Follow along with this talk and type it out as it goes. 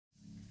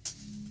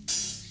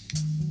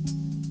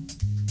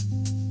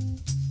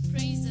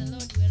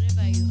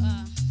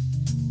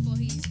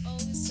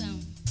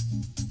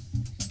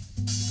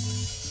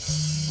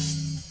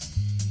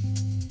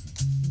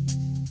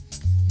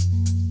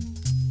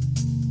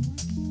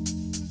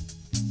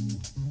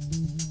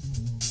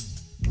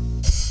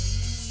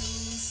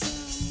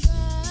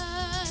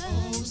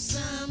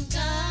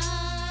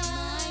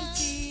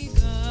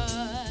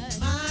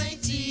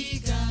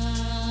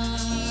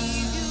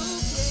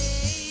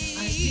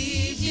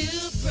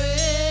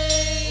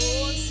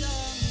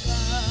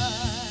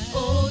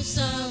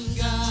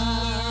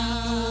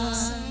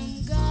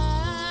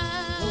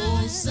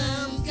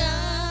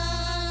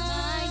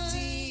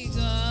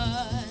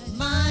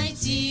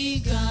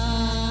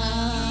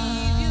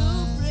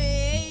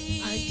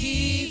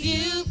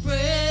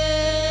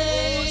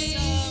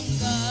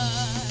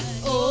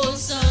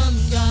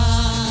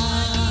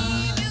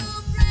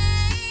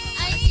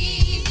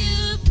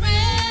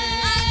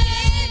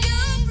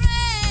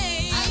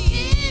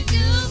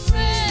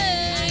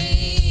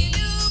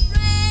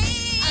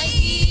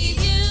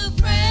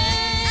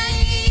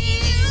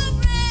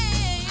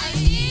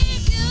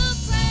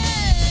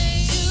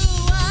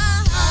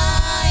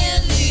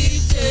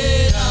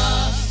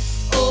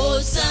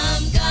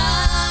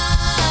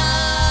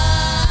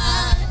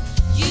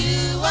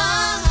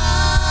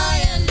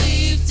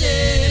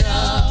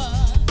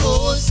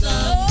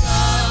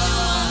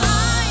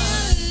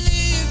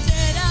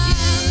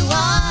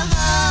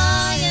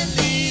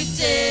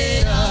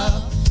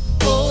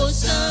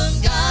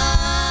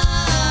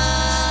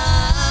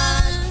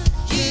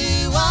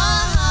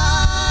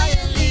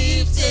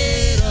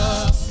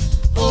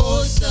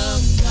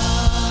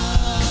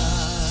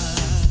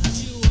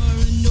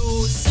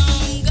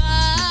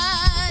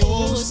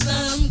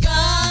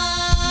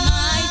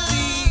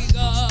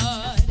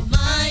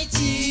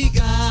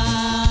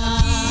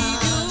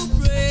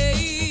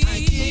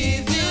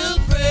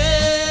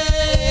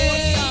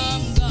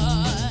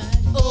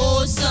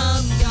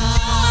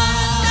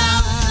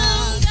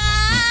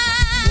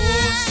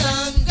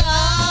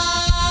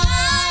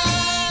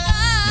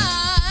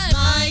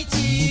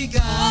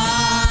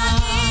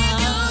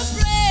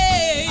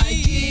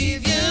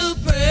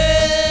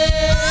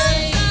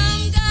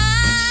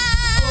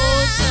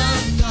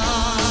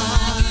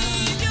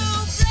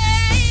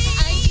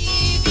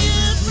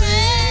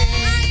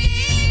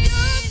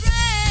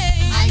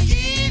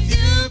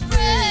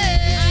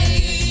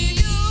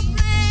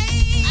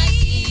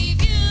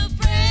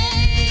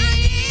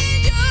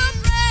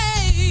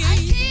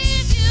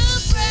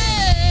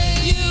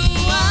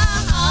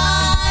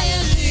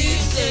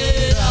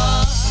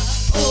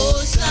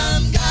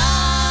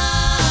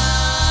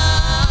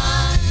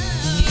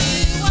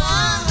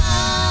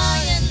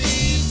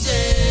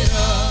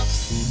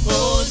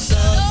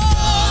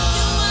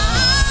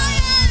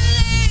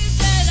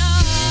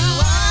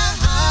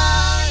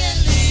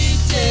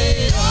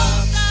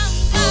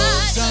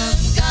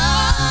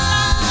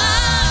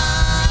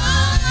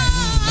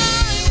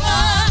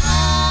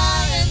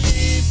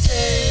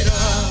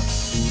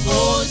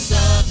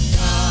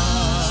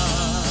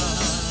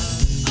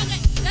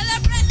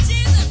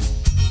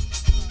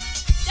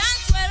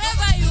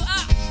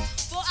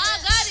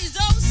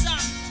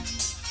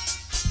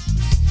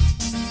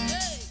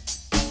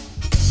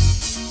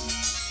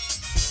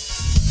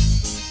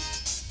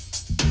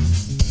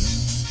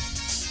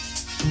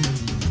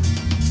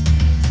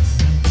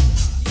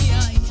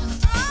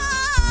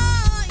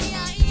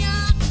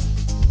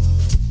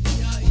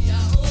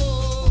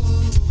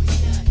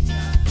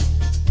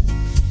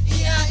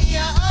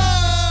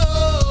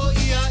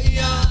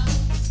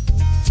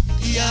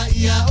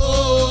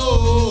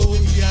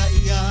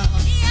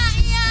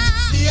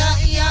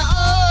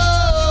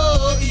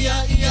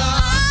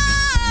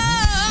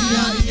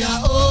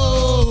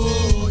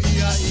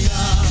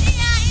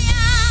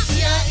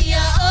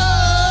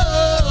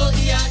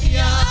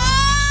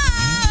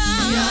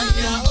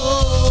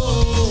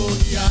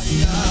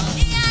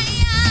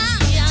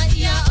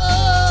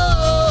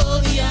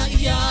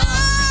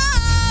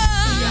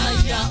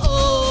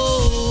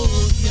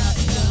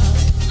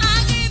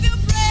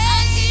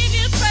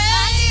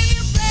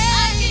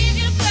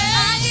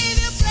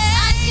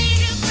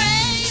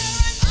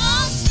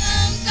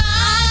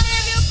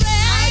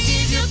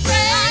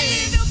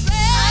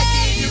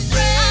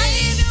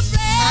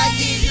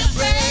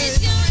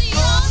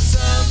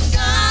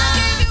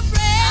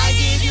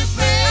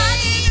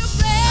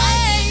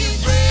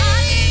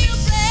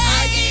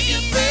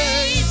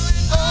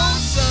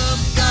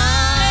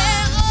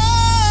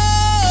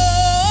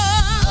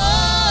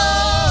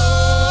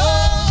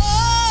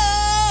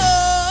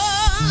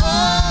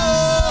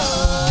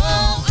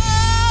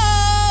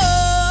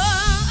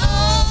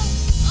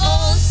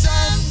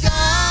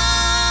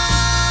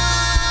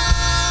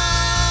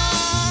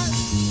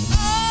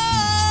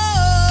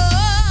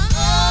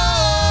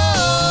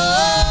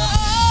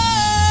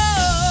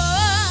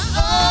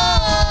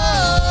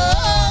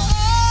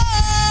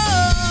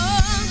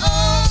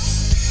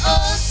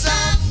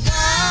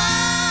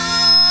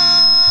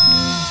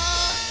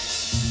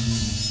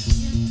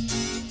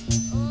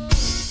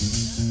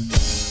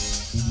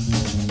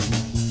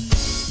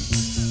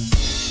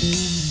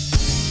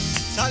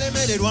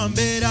it one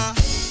better,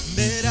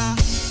 better,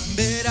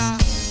 better.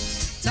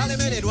 Tell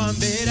him it one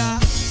better,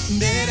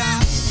 better,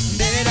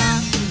 better.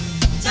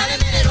 Tell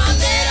him it one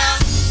better,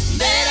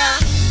 better,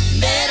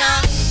 better.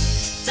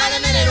 Tell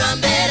him it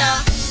one better,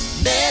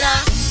 better,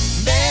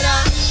 better.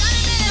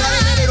 Tell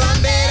him it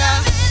one better,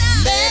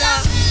 better,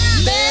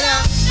 better.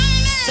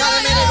 Tell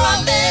him it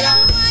one better,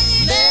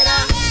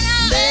 better,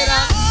 better.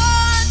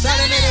 Tell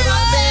him it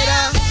one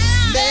better,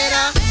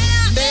 better,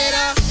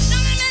 better.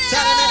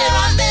 Tell him it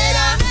one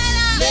better,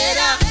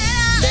 better,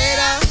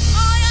 better.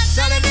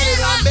 Tell him it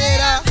one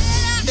better,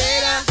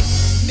 better,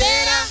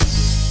 better.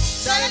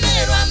 Tell him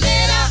it one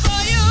better,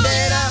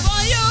 better,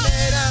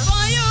 better.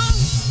 For you.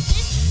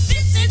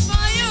 This is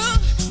for you,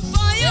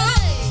 for you,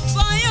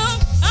 for you.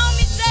 Help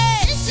me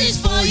say, This is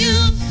for you,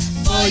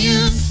 for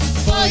you,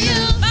 for you.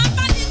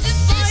 Papa, this is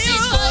for This you.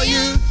 is for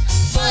you,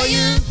 for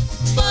you,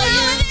 for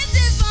you. This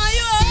is for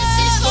you. This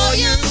is for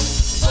you,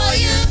 for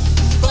you,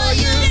 for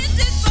you. This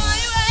is for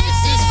you.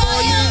 This is for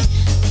you,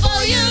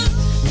 for you,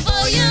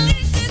 for you.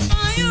 This is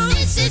for you.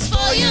 This is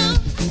for you,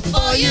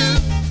 for you,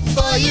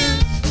 for you.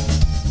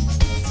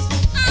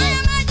 I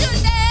am a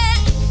Junde,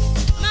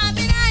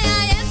 Mabinaya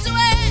Yesue.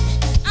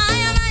 I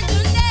am a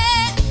Junde,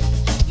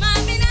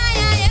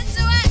 Mabinaya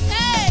Yesue.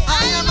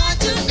 I am a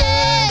Junde,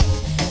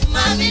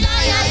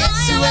 Maminaya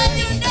Yesue.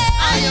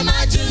 I am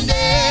a Junde,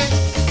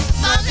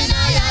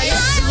 Maminaya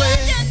Yesue.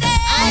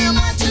 I am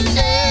a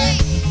Junde,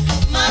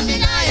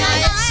 Maminaya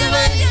Yesue.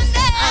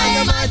 I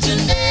am a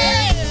Junde,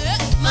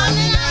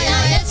 Maminaya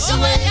Yesue.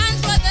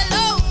 Dance for the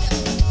Lord,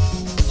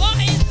 for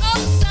He's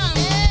awesome.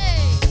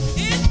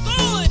 He's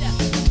good.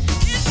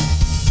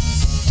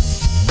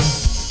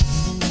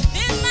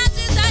 His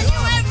mercies are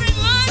new every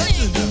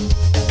morning.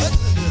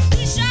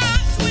 He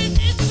showers with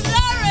His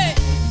glory.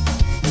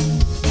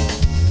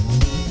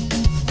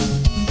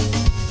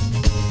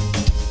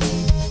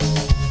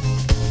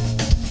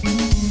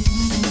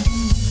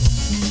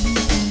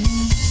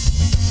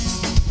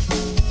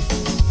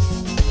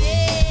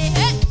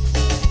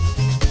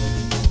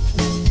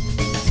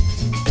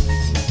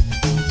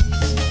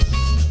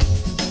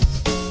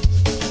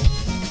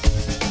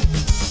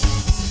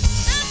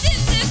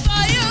 This is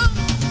for you,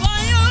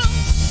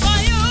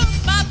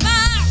 Papa.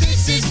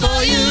 This is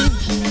for you,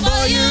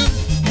 for you,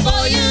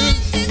 for you.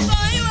 This is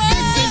for you,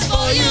 This is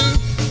for you,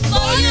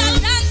 for you,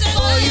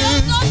 for you.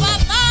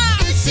 Papa.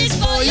 This is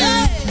for you,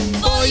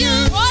 for you,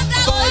 What the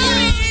for you.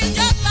 glory is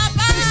just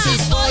Papa. This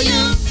is for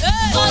you,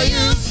 for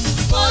you,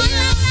 for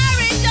you.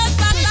 Glory is just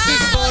Papa. This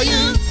is for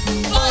you,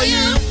 for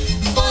you,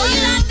 for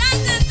you.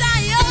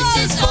 This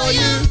is for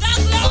you,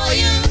 for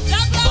you,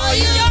 for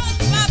you.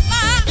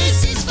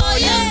 This is for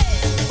you,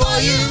 for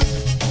you,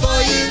 for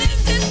you.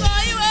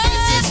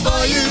 This is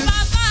for you,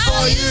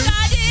 for you,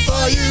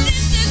 for you.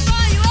 This is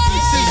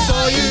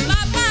for you,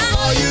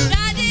 for you, for you,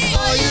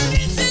 for you.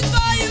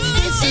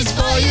 This is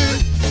for you,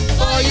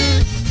 for you,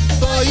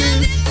 for you.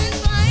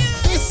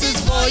 This is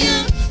for you,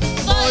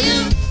 for you,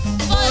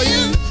 for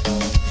you.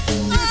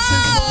 This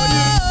is for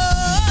you.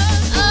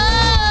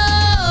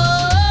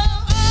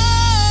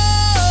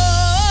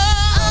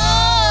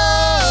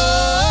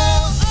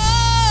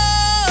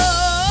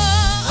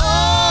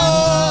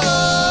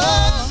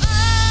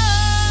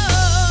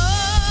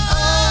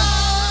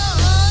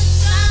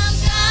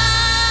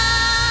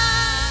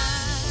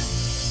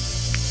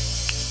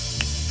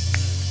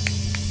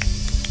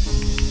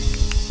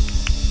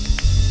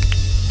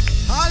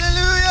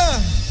 Hallelujah.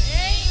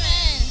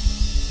 Amen.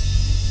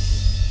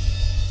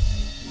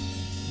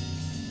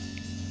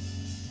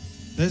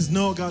 There's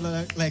no God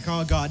like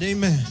our God.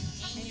 Amen.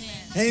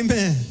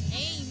 Amen.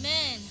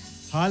 Amen.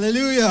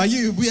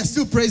 Hallelujah. We are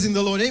still praising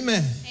the Lord.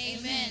 Amen.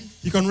 Amen.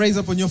 You can raise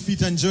up on your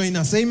feet and join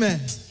us. Amen.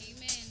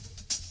 Amen.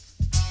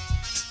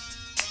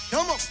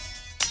 Come on.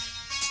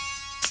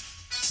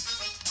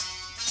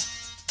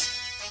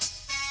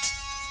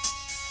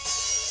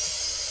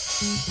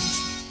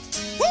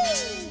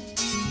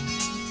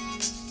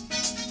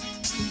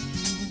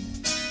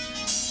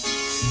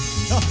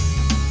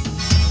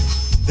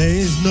 There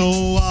is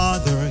no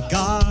other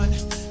God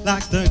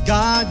like the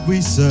God we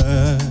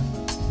serve.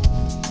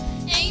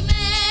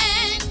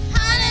 Amen.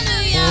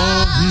 Hallelujah.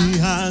 Oh, He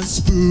has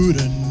put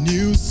a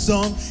new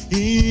song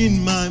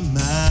in my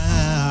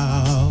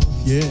mouth.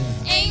 Yeah.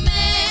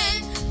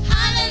 Amen.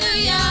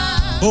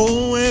 Hallelujah.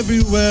 Oh,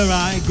 everywhere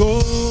I go,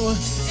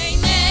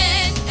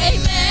 Amen.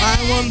 Amen. I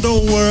want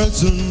the world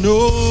to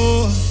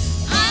know.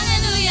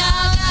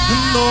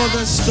 Hallelujah. Though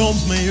the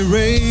storms may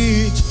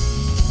rage,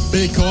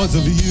 because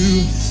of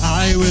you,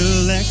 I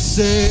will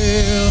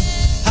excel.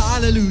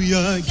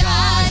 Hallelujah,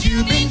 God,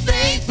 You've been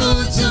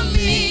faithful to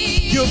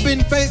me. you've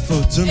been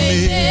faithful to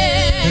me.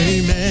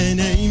 Amen,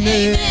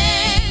 amen.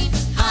 Amen.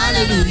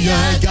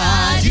 Hallelujah,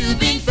 God, you've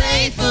been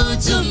faithful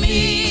to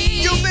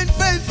me. You've been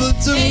faithful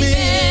to me.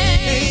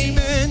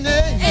 Amen,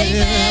 amen.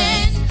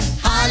 Amen.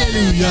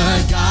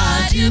 Hallelujah,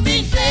 God, you've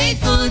been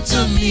faithful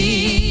to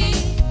me.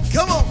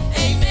 Come on.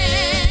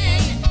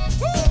 Amen.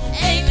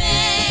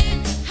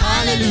 Amen.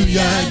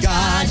 Hallelujah,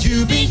 God,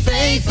 you've been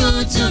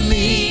faithful to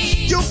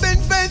me. You've been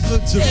faithful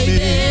to me.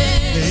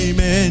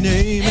 Amen,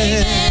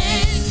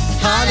 amen.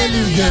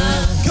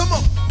 Hallelujah. Come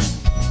on.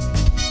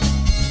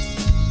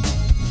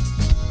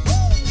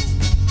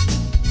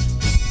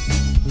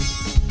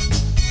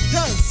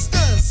 Dance,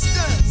 dance,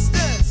 dance,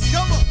 dance.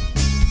 Come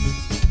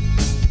on.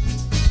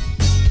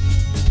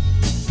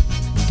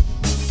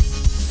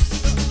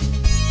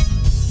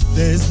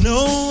 There's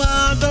no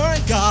other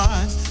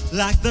God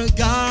like the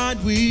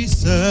God we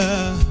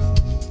serve.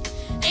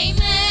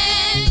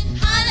 Amen.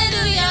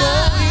 Hallelujah.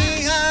 For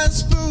He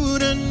has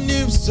put a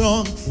new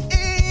song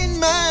in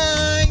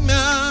my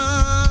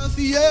mouth.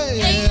 Yeah.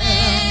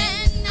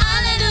 Amen.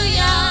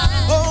 Hallelujah.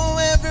 Oh,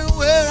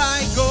 everywhere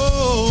I go.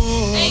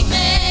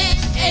 Amen.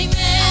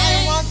 Amen.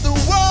 I want the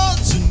world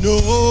to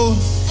know.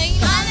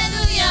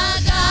 Hallelujah,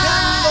 God.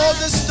 That though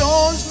the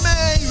storms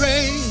may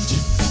rage,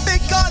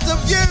 because of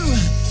you,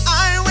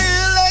 I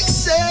will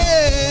excel.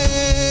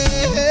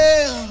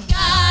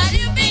 God,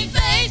 you've been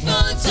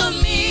faithful to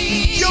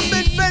me. You've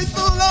been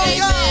faithful, oh Amen.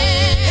 God.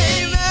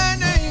 Amen,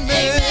 amen.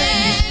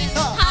 Amen.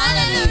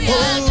 Hallelujah,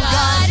 Oh,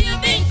 God,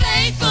 you've been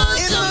faithful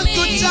In to the me.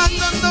 good times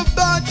and the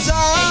bad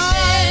times.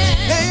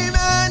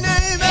 Amen,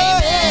 amen.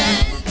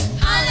 Amen.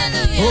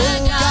 Hallelujah,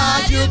 Oh,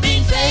 God, you've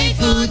been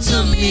faithful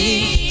to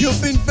me.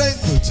 You've been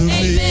faithful to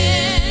me.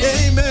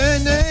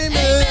 Amen, amen.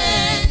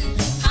 Amen.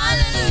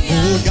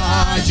 Hallelujah, Oh,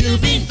 God,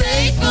 you've been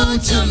faithful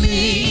to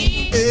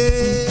me.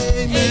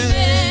 Amen,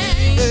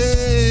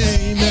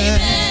 amen.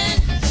 Amen.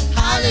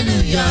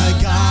 Hallelujah,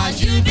 God,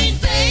 you've been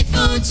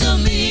faithful to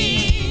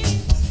me.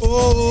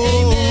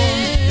 Oh,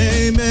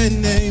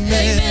 amen, amen.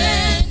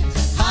 Amen.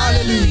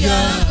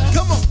 Hallelujah.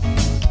 Come on.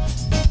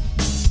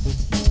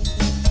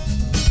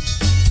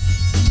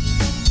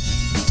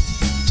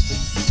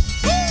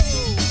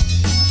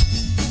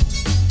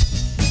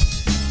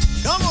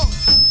 Come on.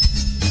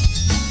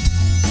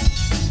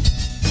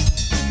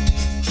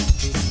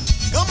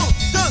 Come on,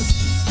 dance.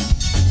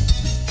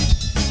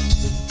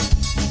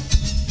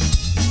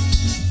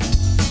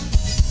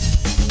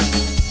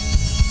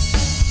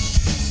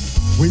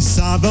 We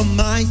serve a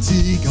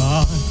mighty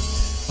God,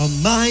 a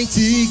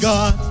mighty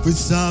God. We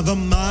serve a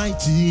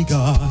mighty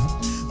God,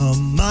 a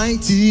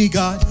mighty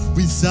God.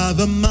 We serve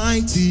a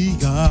mighty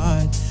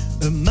God,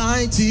 a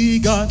mighty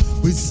God.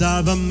 We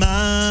serve a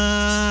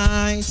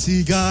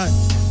mighty God.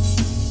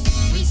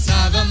 We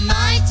serve a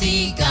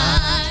mighty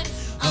God,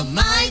 a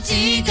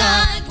mighty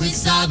God. We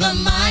serve a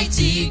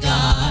mighty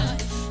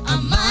God, a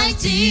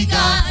mighty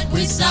God.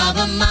 We serve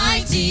a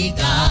mighty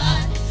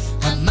God,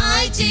 a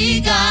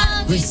mighty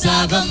God. We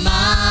serve a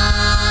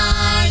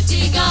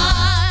mighty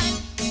God.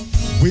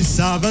 We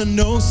serve an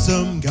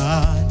awesome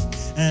God,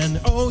 an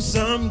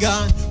awesome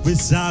God. We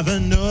serve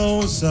an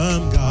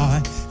awesome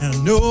God,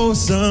 an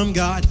awesome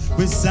God.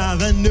 We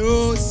serve an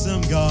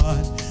awesome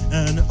God,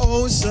 an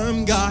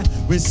awesome God.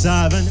 We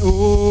serve an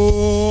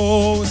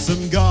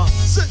awesome God.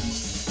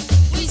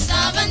 We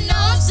serve an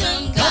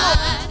awesome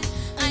God,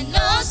 an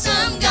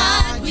awesome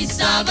God. We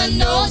serve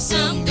an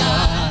awesome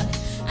God,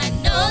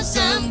 an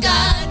awesome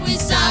God. We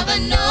serve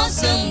an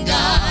awesome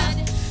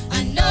God,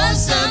 an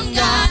awesome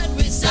God.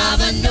 We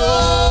serve an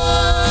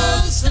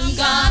awesome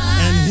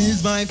God. And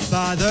He's my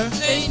Father.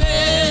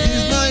 Amen.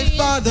 He's my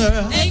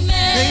Father. Amen.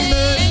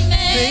 Amen.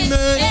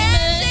 Amen.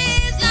 Yes,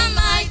 He's the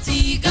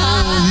mighty Oh,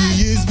 God.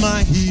 He is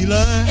my healer.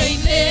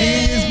 Amen.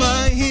 He is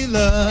my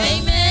healer.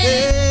 Amen.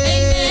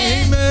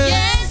 Amen.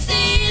 Yes,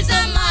 He's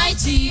a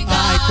mighty God.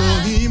 I call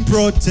Him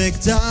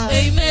protector.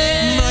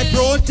 Amen. My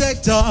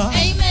protector.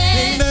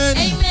 Amen. Amen.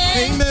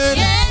 Amen.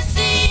 Yes,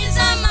 He's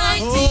a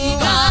mighty Oh, I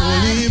God. call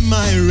Him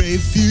my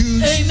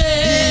refuge.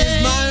 Amen. He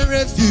is my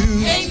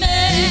refuge. Amen.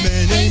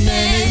 Amen.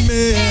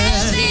 Amen.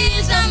 Yes, Amen.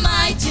 He's a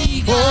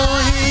mighty God.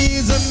 Oh, He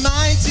is a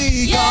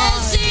mighty God.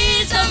 Yes,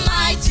 He's a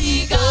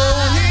mighty Oh,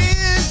 God. He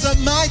is a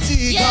mighty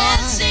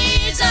Yes, God.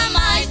 He's a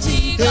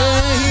mighty Oh,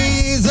 God.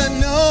 He is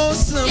an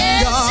awesome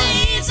Yes, God.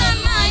 He's a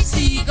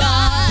mighty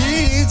God. He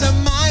is a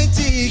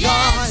mighty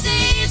God. Yes,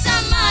 He's a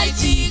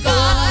mighty Oh,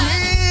 God. He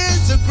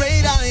is the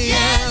great I am.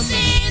 Yes,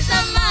 He's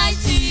a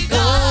mighty Oh,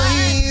 God.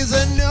 He is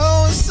an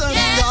awesome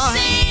Yes, God.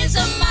 He's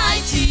a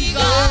mighty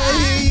Oh, God.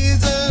 He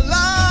is a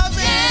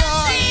loving Yes,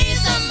 God.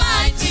 He's a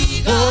mighty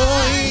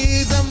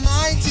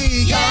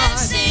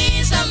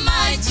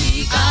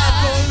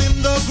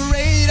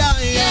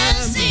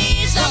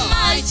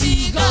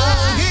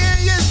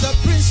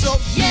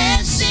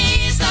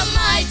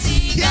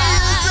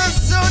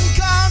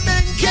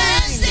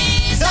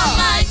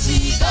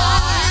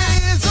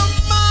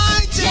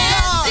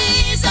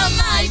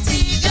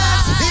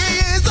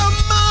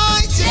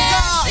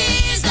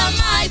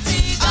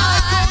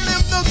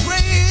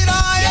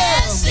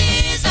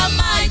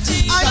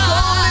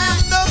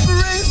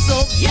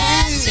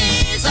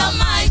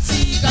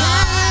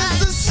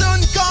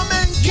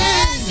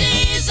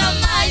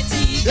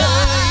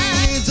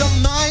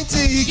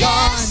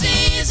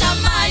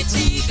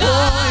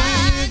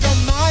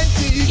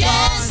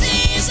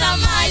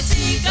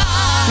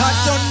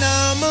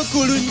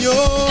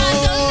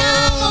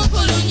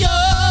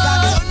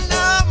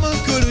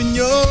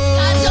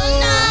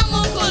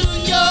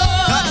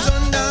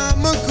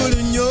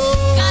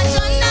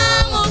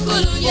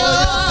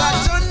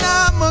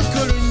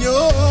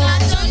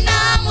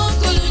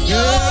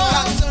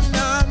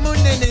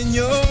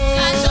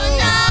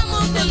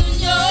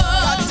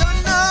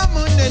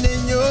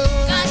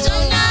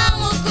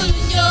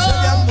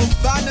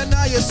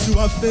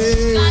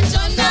waffe.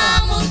 Katonda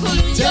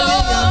mukulu nnyo.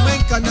 Teri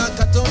amwenkana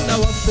Katonda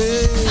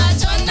waffe.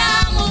 Katonda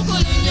mukulu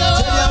nnyo.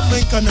 Teri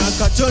amwenkana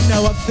Katonda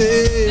waffe.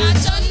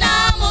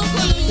 Katonda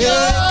mukulu nnyo.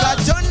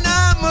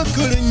 Katonda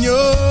mukulu nnyo.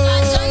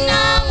 Katonda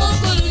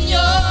mukulu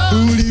nnyo.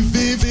 Buli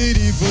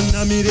viviri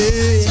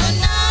vunamire.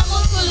 Katonda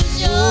mukulu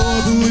nnyo.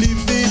 Buli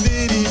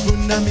viviri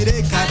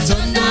vunamire Katonda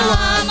Katonda.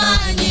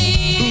 w'amaanyi.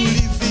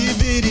 Buli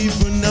viviri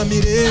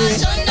vunamire.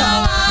 Katonda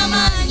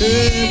w'amaanyi.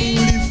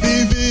 Buli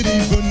viviri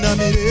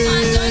vunamire.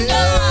 Katonda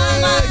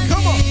w'amaanyi.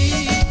 Come on.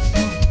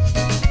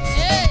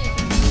 Hey.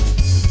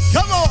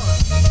 Come on.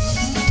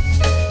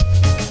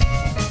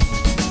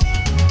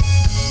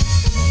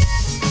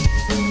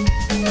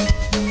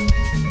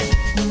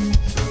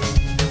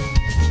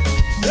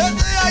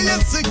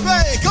 Yes,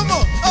 great. Come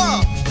on.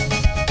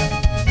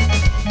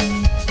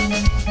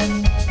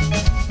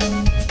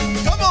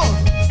 Come on.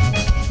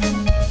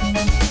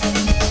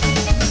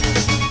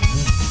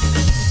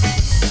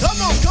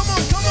 Come on, come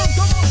on, come on,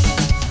 come on.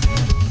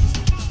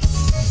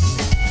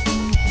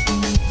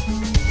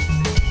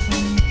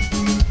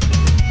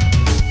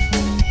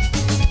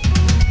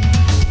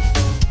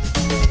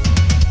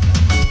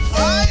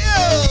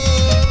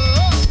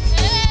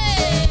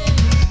 Hey.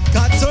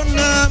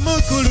 Katonda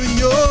mukulu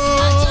nnyo.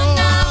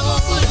 Katonda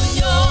mukulu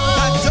nnyo.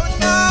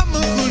 Katonda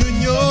mukulu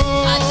nnyo.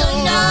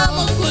 Katonda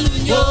mukulu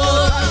nnyo.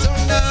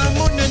 Katonda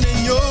munene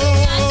nnyo.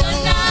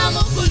 Katonda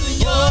mukulu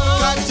nnyo.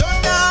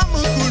 Katonda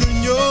mukulu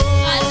nnyo.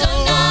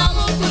 Katonda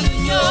mukulu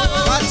nnyo.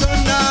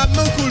 Katonda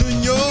mukulu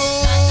nnyo.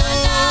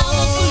 Katonda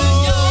mukulu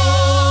nnyo.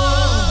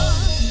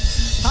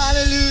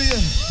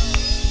 Hallelujah.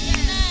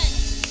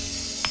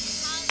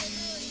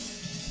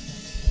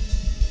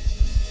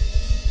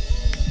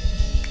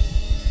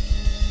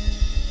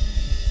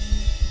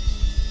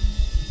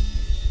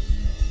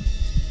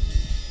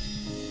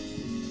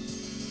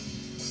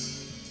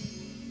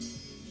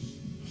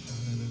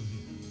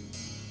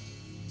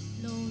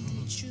 Lord,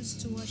 we choose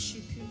to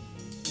worship you.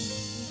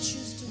 We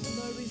choose to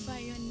glorify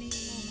your name,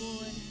 O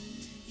God,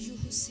 you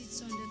who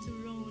sits on the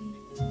throne.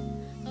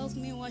 Help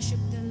me worship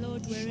the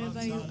Lord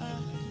wherever you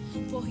are,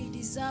 for he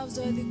deserves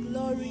all the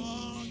glory.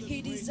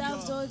 He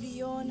deserves all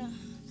the honor.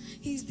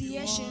 He's the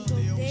ancient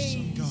of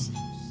days.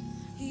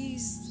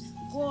 He's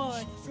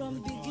God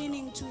from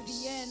beginning to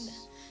the end,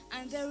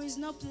 and there is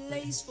no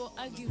place for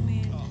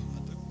argument.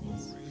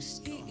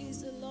 He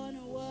is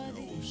alone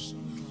worthy.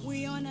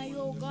 We honor you,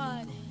 O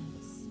God.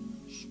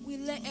 We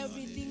lay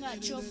everything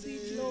at your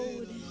feet,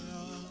 Lord.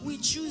 We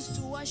choose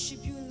to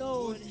worship you,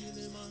 Lord.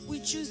 We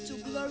choose to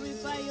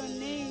glorify your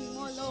name,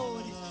 oh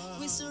Lord.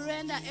 We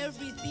surrender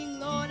everything,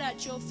 Lord,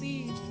 at your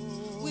feet.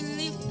 We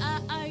lift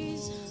our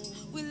eyes.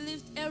 We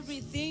lift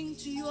everything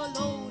to you,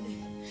 Lord.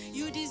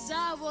 You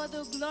deserve all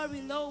the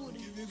glory, Lord.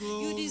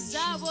 You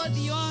deserve all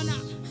the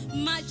honor.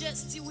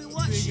 Majesty, we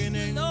worship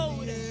you,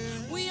 Lord.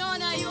 We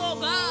honor you, oh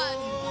God.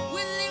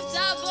 We lift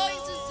our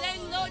voices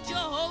saying, Lord, you're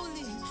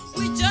holy.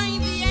 We join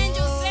the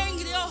angels saying,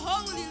 you're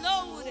holy,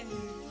 Lord.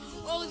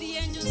 All the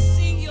angels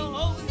sing, you're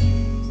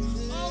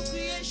holy. All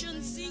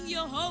creation sing,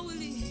 you're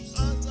holy.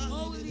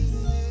 Holy,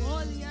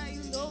 holy are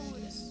you, Lord.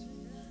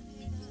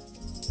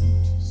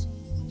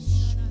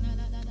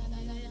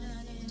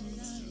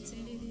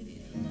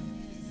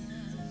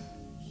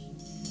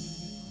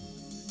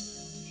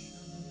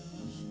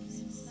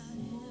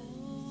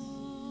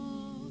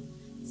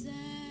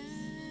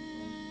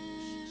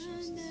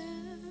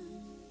 Hosanna.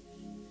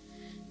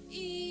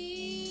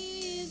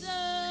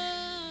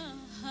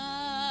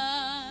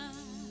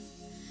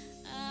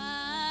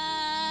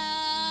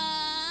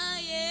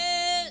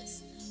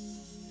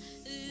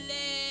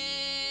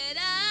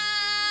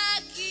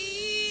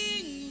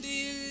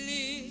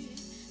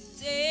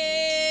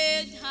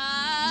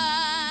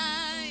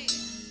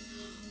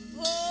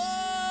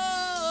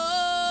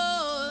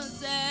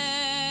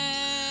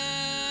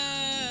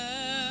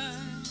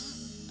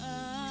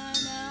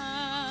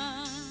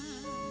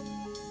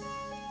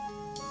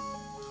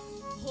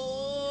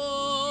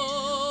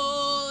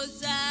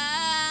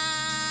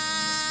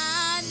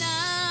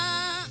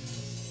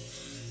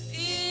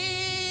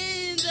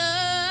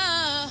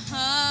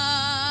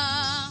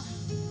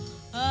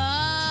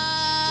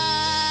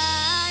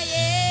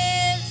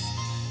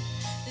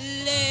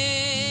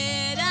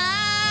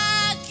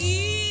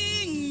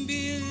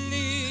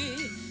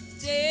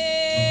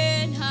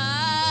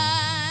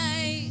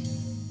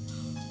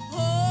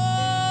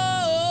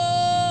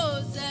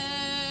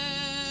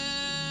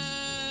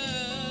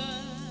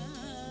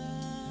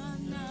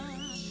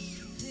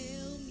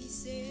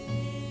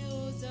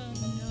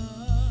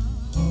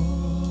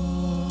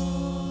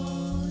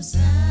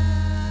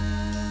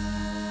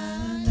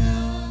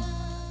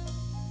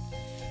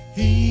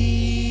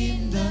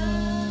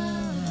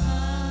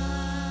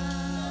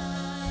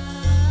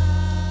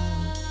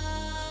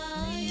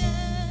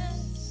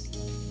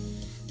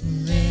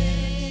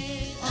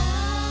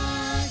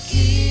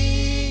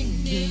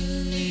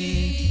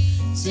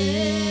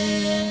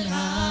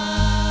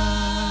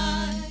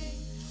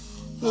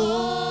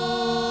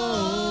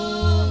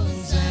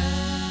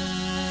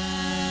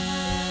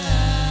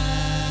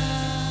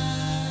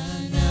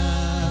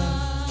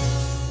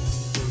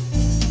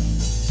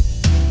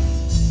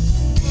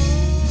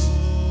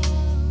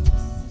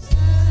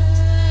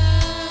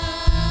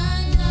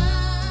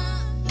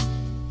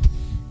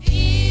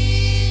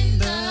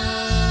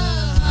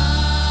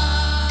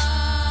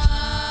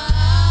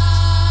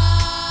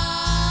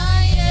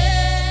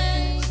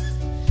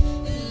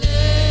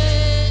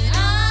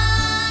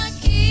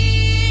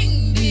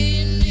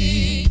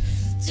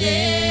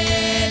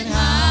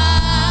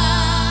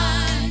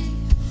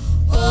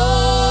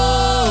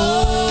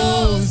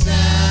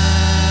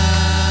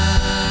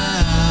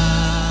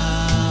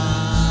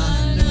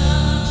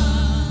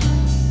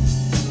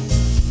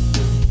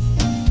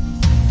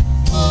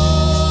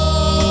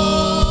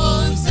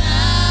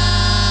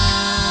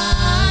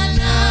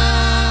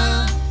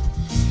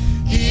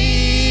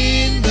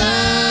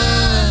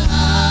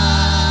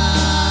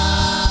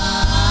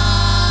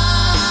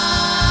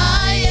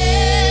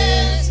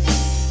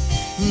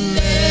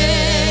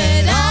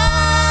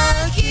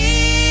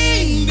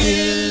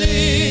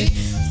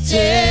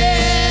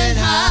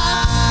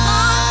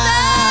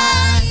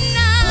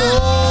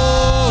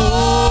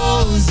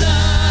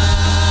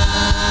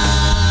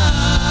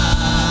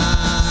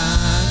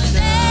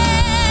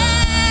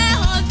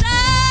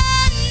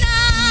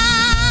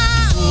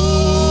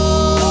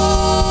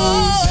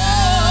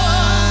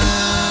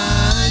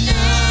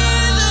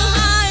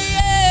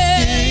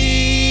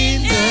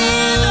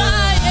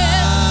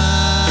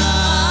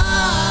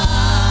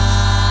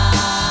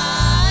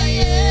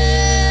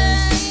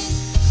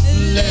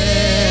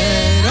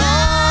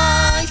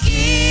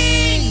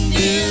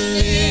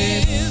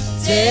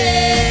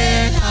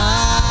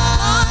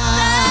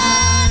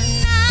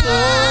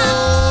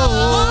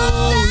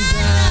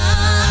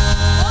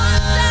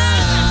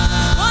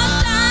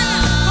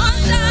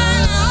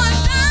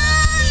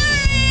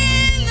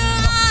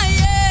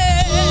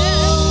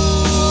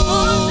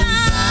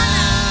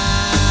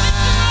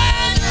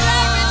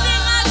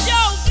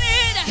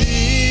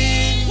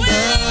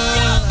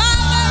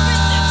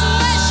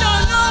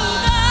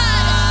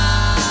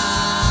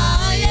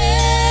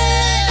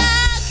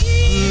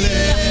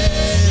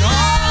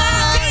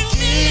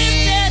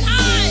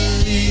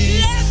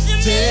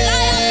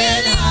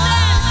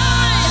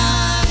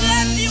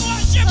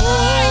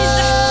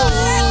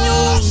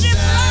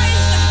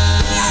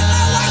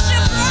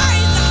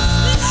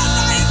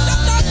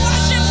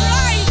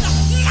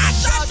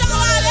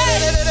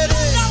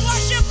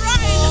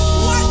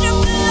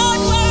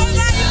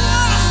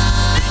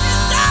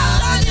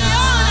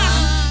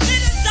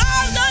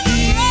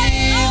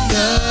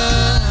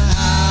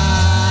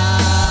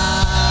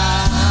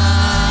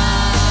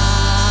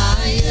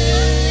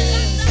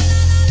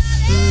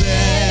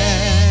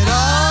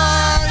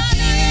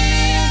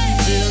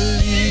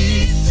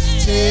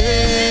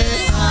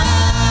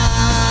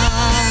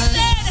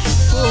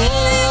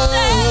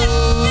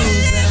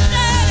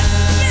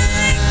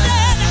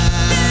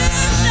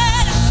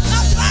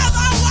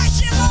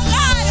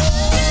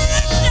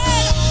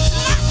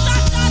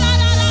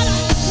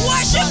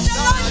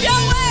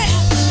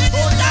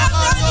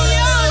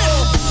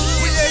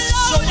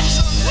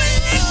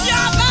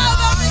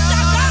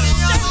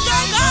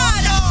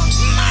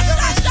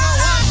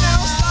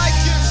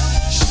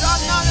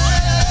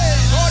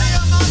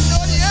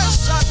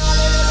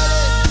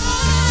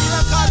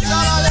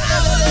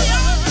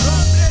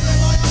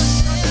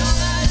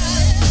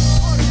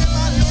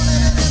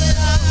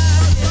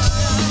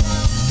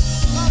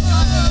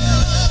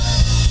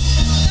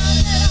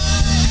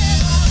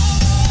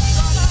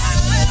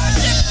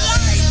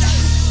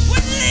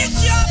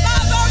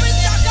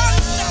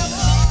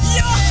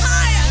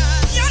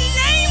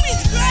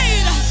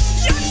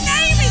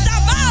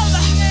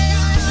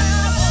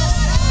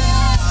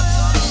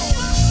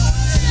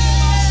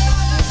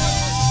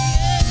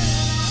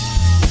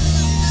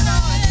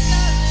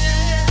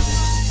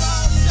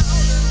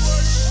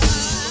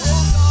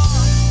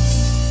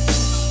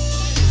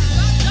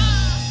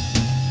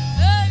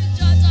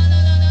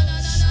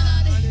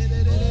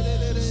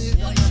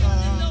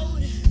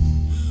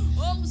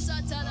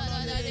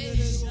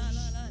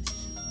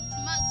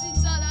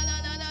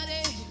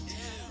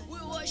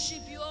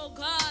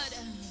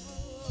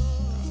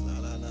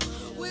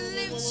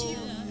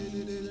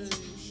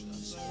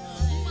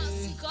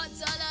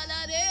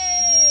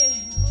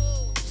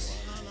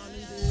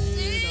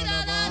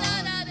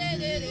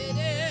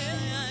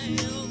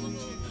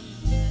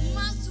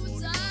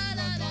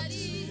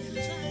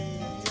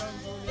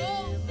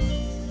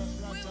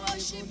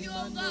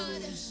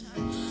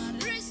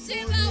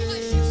 Receive our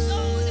worship,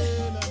 Lord.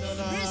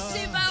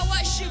 Receive our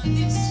worship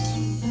this.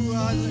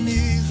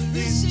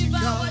 Receive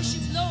our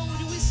worship,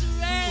 Lord. We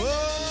surrender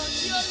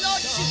to your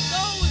Lordship,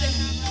 Lord.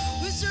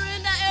 We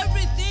surrender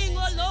everything,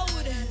 oh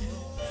Lord.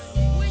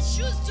 We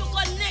choose to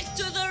connect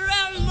to the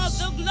realm of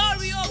the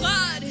glory, oh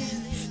God.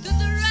 To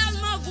the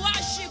realm of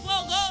worship,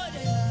 oh God.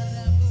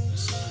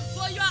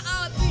 For you are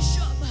our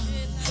bishop,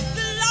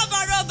 the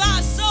lover of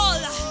our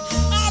soul,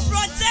 our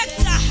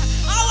protector,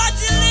 our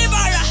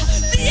deliverer,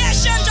 the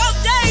ancient of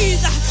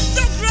days,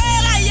 the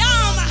great I am.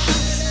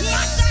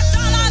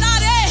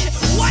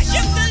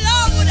 Worship the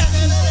Lord,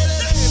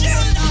 the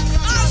shield,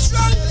 our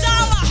strong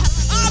tower,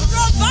 our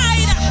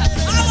provider,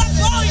 our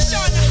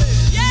portion.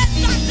 Yes,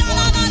 our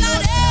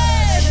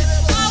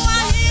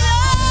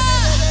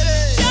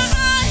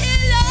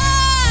healer,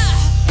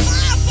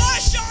 our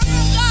portion,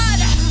 oh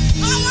God,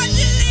 our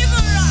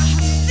deliverer,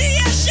 the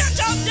ancient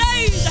of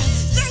days,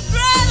 the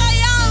great I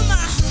am.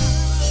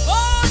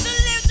 Oh, the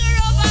lifter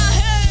of our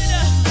head.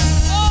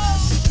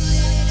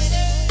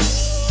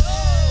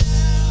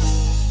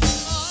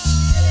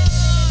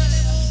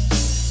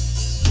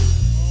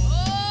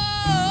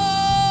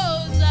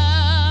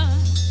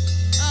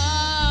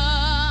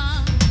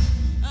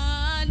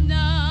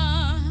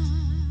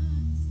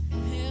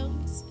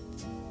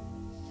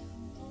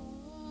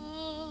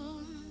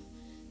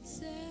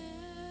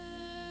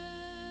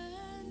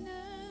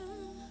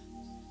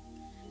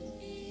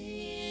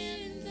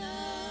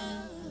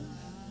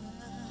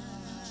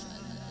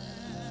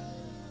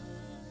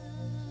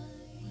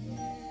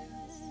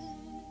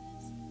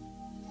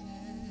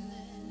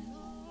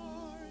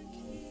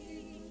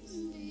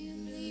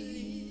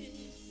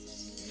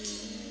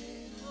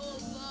 Oh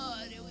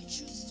God, we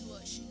choose to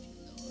worship you,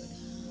 Lord.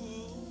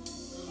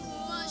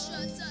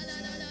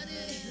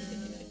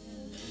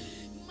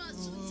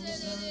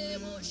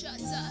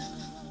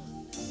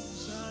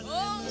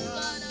 Oh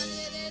God, we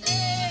worship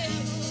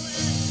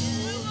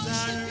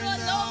you,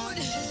 Lord.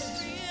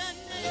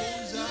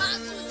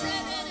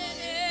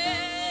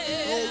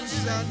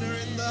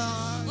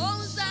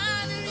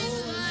 Hosanna in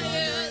the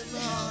highest.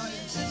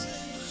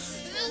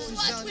 That's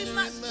what we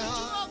must do,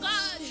 oh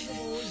God.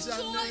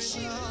 To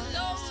worship you,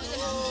 Lord.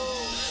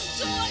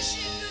 To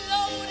worship you,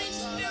 Lord, in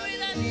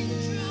spirit and in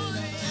truth.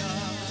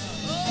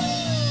 Oh,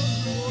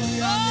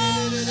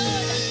 Lord.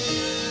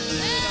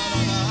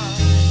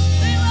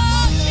 We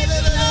worship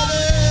you, Lord.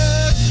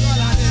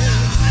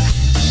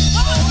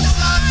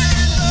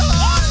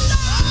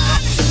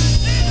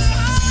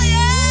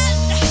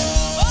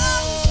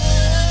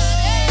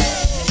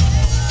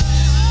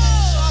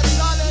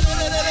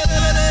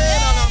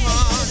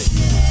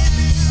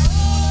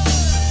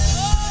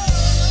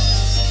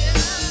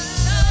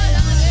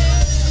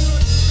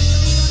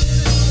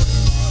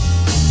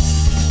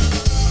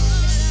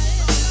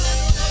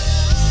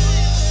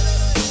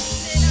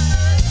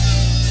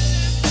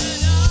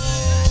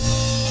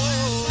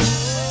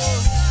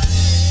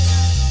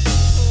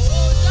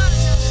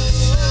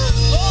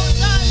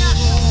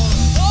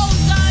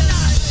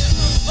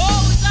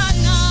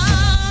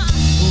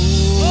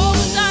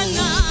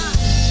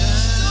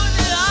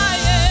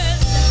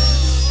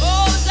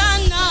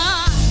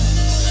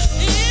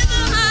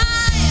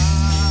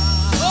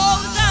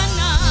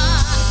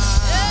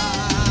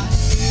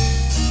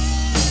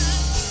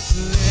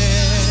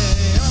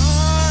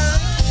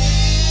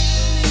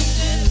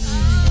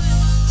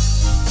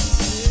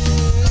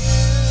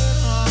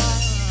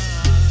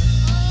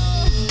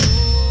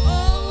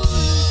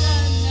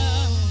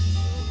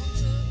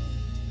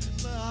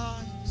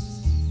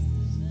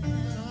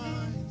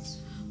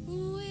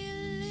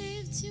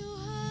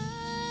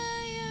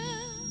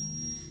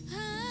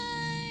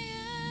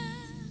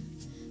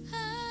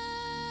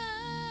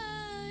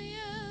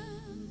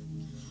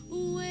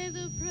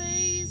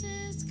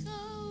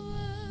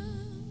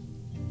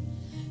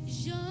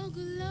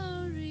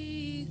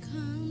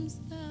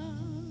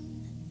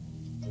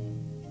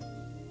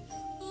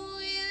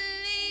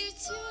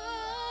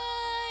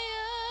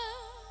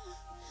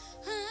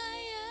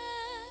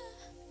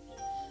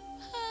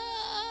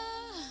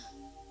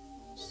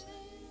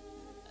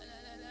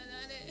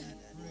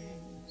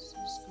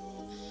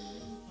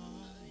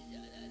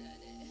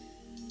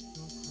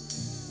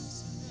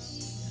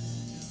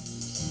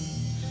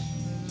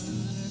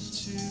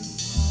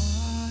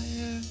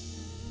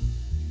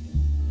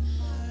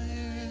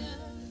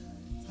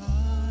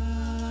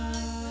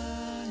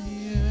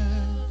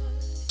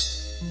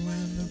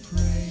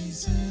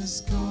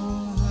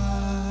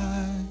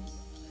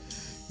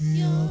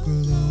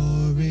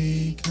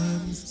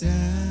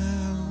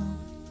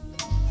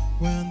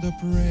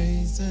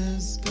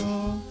 Praises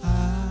go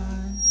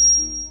high,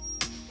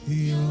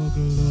 your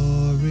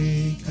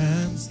glory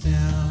comes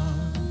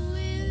down.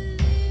 We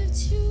lift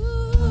you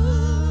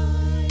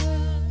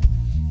higher,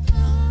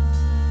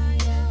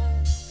 higher,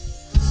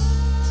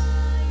 higher.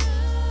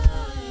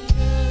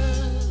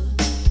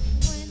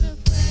 When the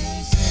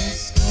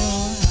praises go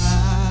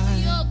high,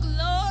 your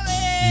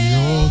glory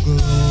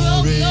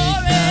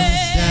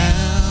comes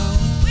down.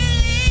 We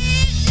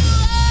lift you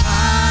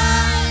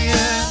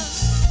higher,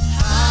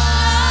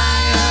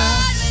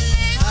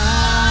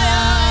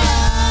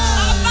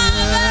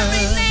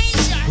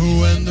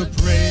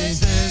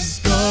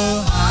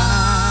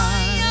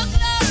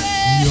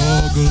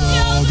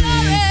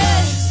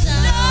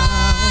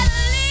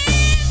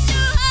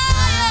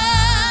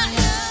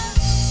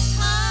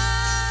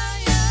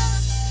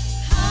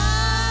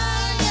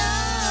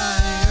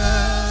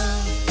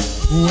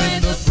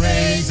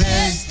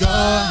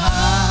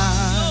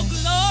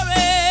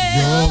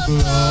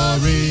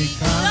 glory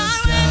comes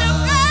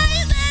down.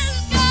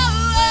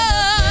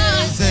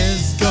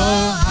 Praises go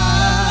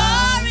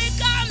high. Glory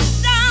comes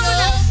down.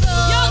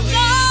 Your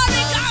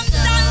glory comes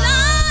down.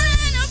 Lord,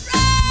 in the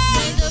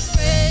praise. The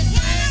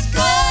praises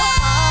go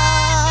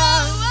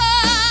high.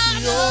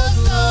 Your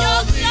glory, your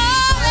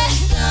glory,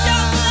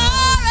 your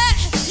glory,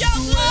 your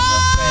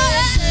glory,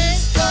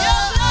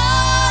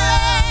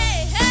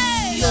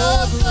 hey,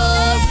 Your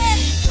glory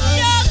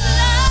your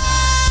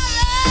glory.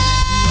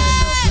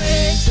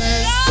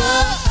 praises go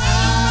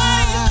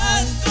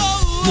high.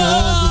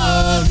 Your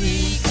glory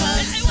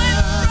And when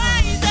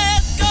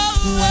praises go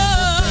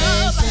up,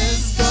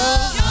 Praises go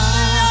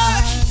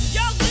high.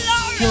 your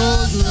glory, Your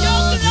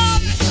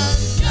glory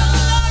comes down.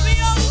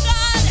 oh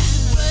God,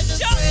 When the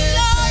your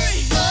glory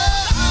praises go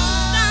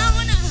high.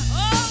 down,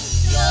 oh.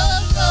 Your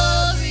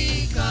glory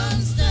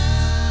comes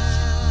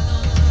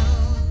down.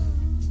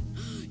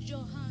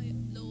 You're high,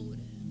 Lord.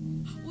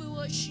 We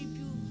worship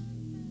you.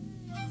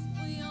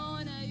 We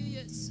honor you,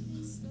 yes. We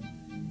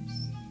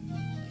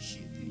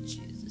worship you,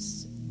 Jesus.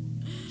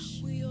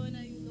 We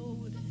honor you,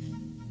 Lord.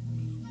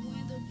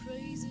 When the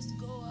praises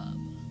go up,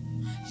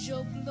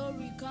 your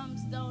glory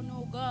comes down,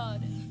 oh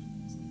God.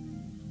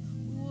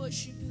 We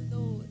worship you,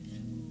 Lord.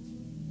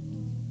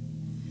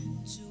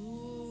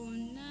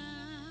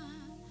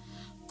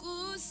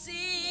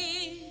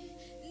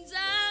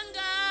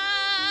 Tunakusinzanga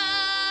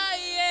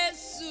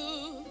Yesu,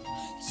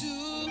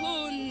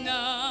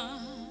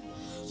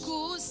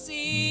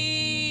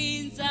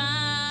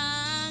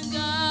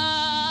 tunakusinzanga.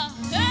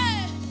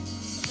 Hey!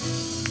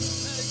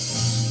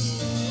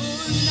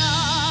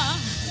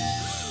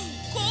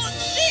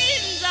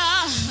 Tunakusinza.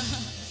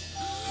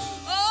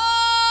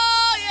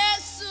 Oh,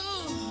 Yesu,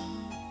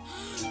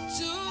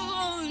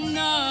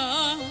 tunakusinzanga.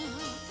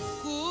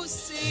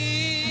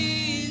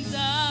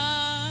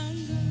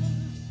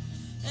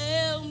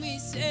 Help me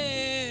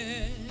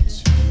say.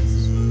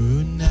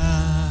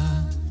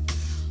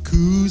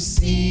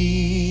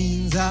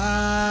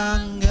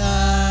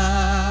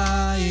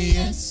 Tunakusinzanga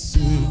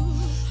Yesu,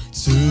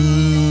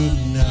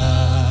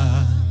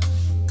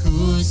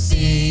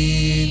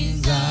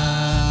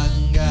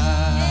 tunakusinzanga.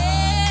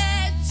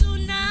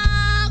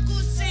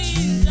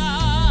 Tunakusinza.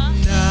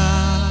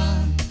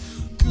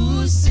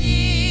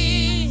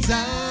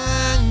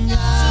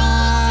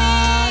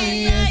 Tunakusinzanga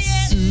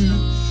Yesu,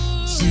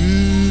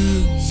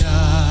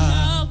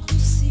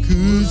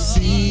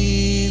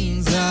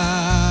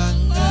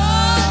 tunakusinzanga.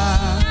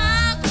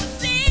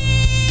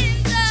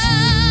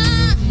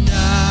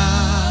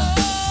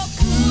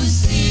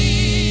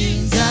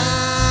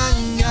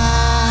 Tunakusinzanga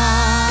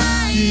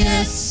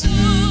Yesu,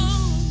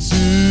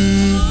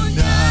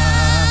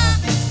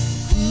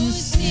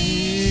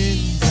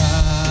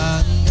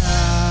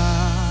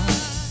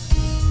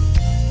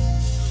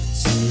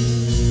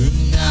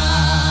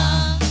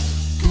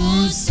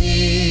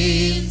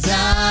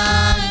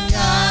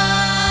 tunakusinzanga.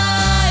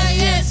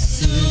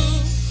 Yesu,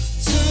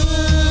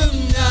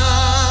 tunakusinzanga.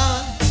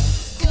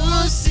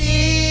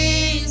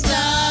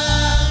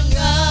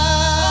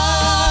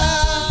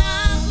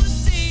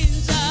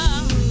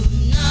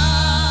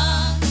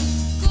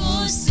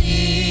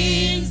 Tunakusinzanga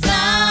Yesu,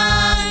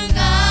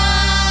 tunakusinzanga.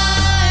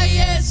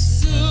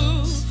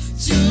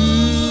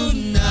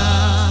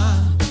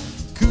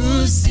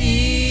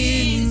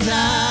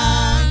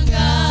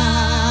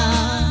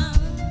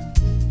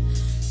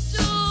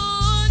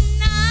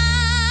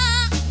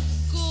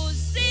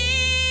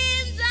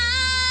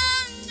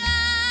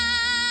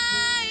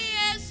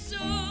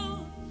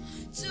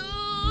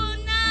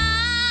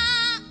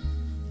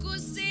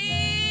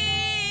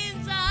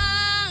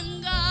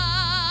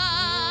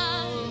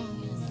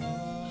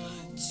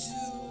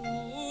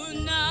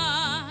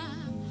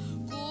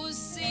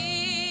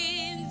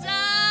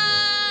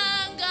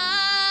 Tunakusinzanga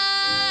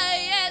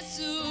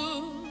Yesu,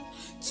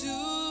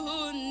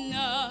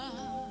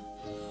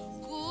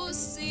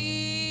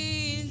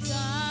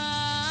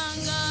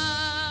 tunakusinzanga.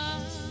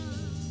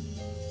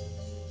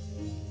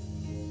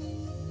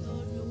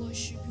 Lord, we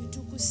worship you.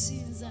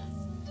 Tukusinza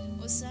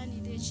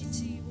osaanidde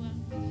ekitiibwa,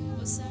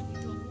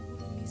 osaanidde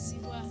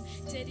okugulumizibwa.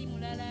 Teri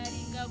mulala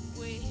alinga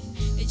ggwe.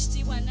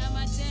 Ekitiibwa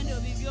n'amatendo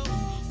bibyo,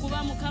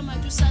 kuba Mukama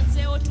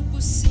tusazeewo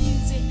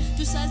tukusinze,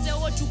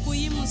 tusazeewo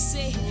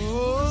tukuyimuse. We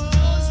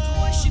choose to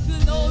worship you,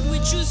 Lord. We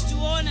choose to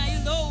honor you,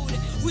 Lord.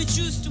 We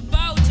choose to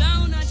bow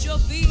down at your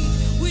feet.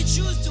 We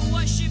choose to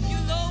worship you,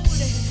 Lord.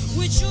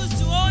 We choose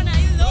to honor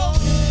you, Lord.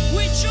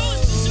 We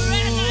choose to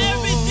surrender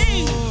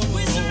everything.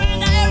 We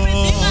surrender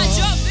everything at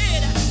your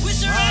feet. We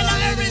surrender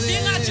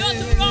everything at your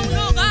throne,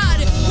 oh God.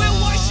 We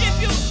worship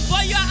you,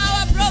 for you are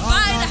our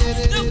provider,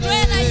 the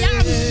great I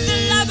am, the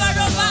lover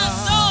of our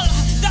soul,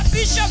 the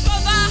bishop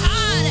of our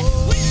heart.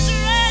 We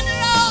surrender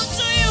all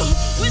to you.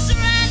 We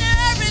surrender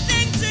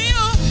everything to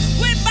you.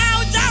 We bow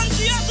down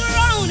to your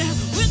throne.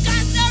 We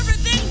cast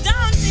everything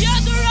down to your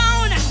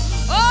throne.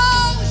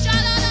 Oh,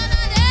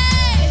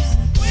 Shalanade.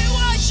 We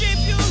worship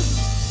you.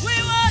 We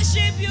worship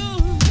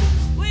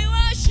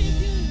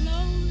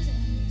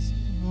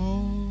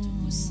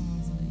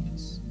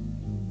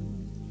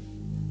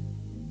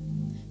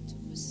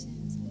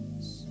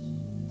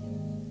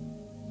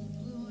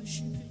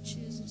worship you,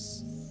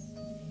 Jesus.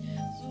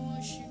 We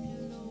worship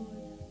you, Lord.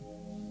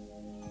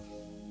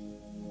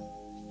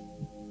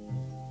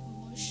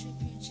 We worship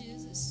you,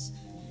 Jesus.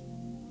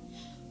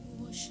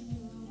 We worship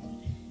you,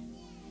 Lord.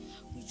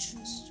 We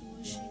choose to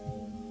worship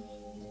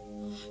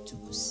you. To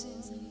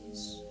kusiza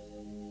Yesu.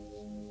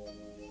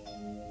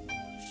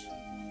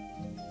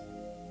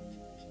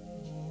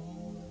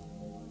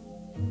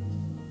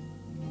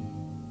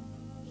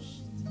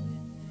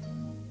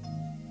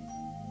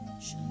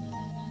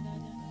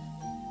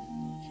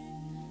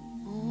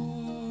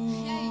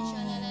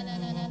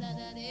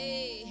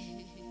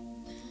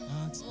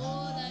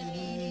 All I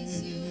need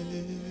is you.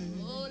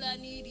 All I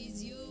need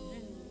is you.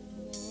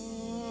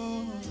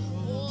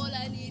 All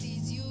I need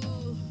is you.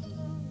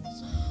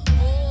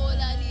 All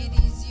I need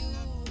is you.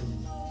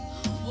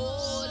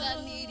 All I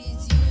need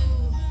is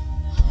you.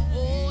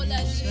 All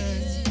I need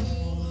is you.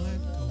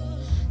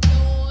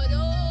 Lord,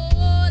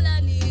 all I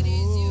need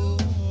is you.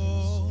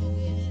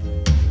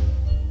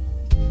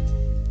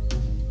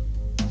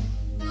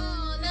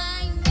 All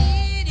I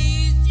need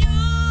is you,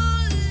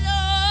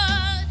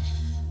 Lord.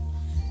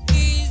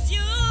 Is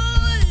you,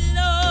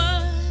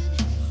 Lord.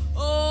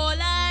 All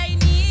I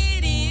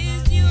need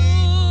is you.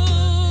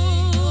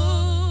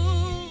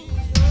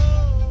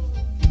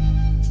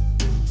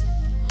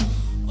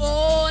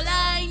 All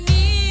I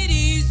need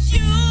is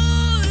you,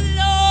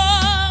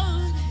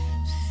 Lord.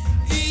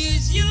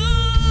 Is you,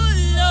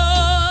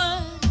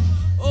 Lord.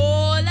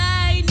 All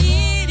I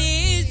need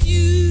is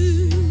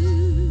you.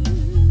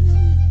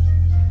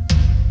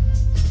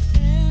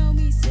 Help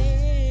me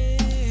say,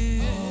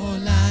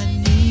 All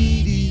I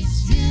need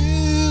is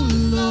you,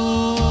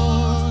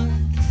 Lord.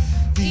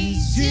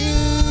 Is you,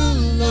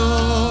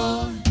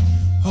 Lord.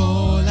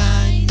 All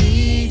I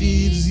need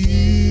is you.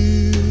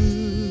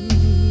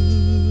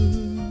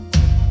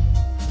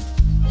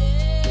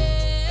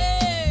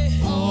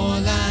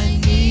 All I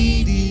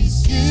need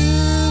is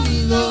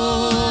you,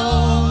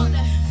 Lord.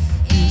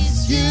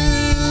 Is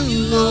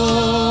you,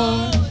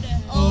 Lord.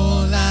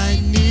 All I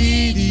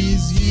need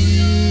is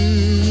you.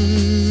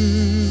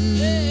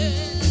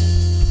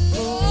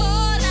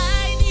 all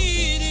I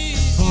need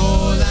is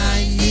All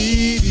I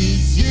need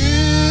is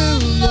you,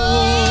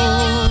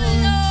 Lord.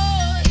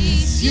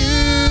 Is you,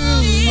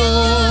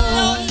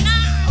 Lord.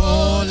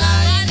 All I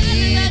need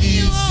is you.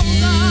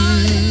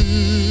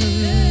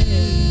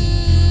 all I need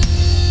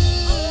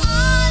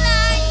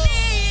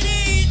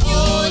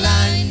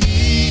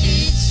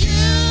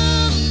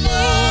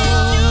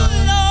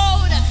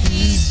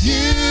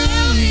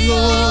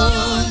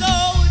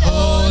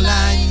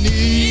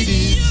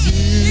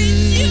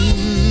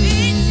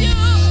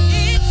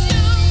is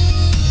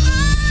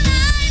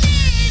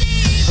you.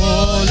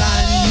 All I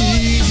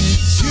need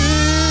is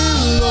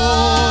you,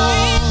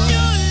 Lord.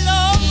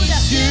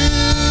 Is you,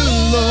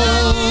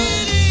 Lord.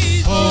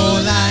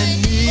 All I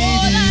need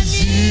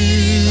is you.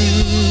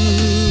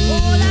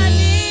 All I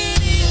need is you,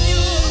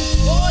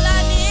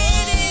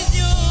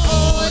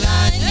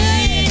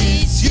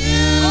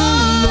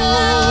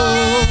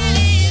 Lord.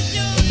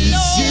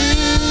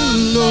 Is you,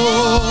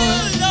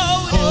 Lord.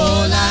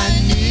 All I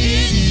need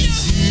is you.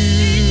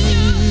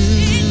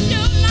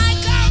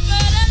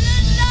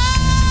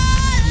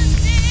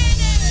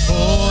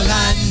 All I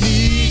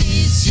need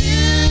is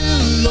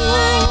you,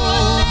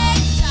 Lord. Is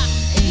you, Lord. All I need is you. All I need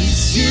is you, Lord.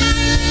 Is you,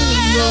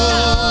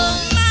 Lord.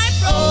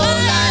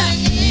 All I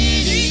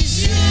need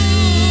is you.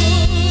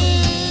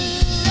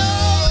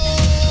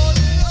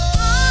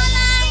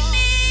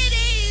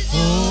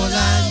 All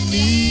I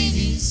need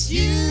is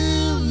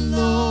you,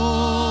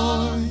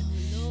 Lord.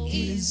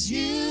 Is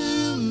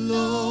you,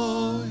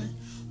 Lord.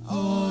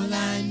 All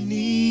I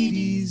need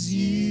is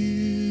you.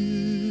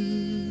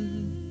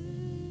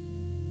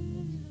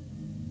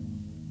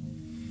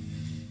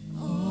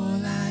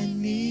 All I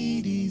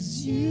need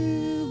is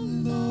you,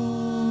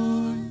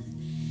 Lord.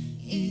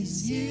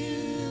 Is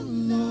you,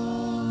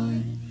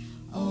 Lord.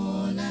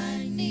 All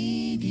I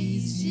need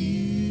is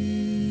you.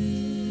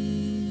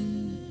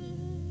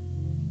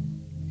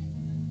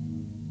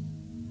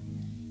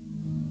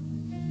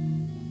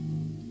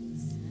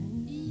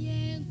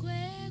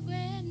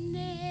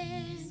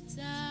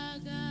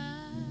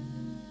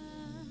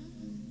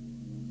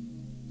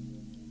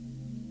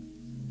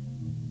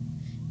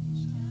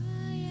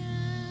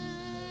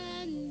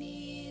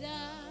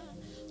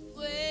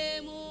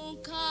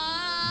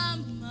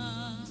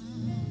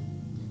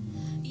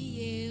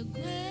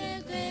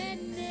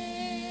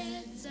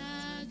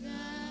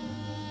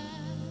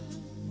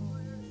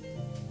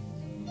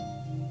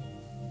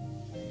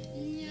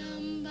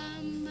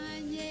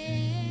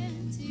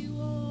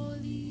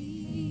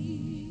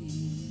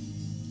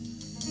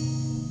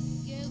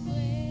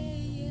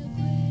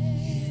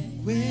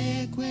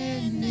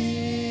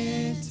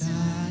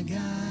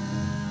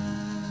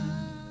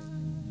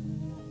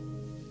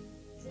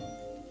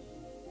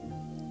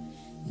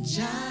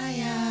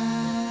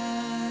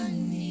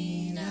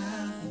 Jayanina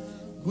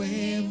gwe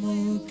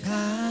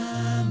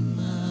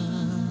mukama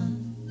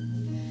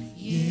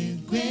ye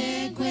gwe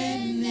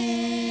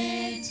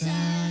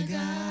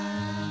netaga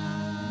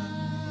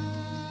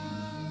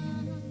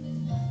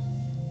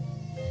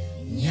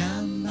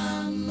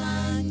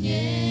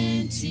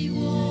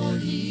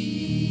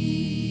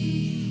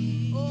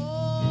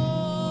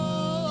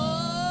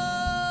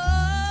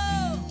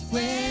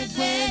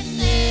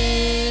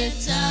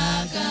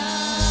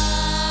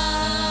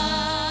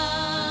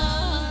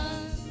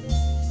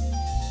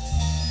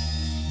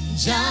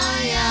Jah.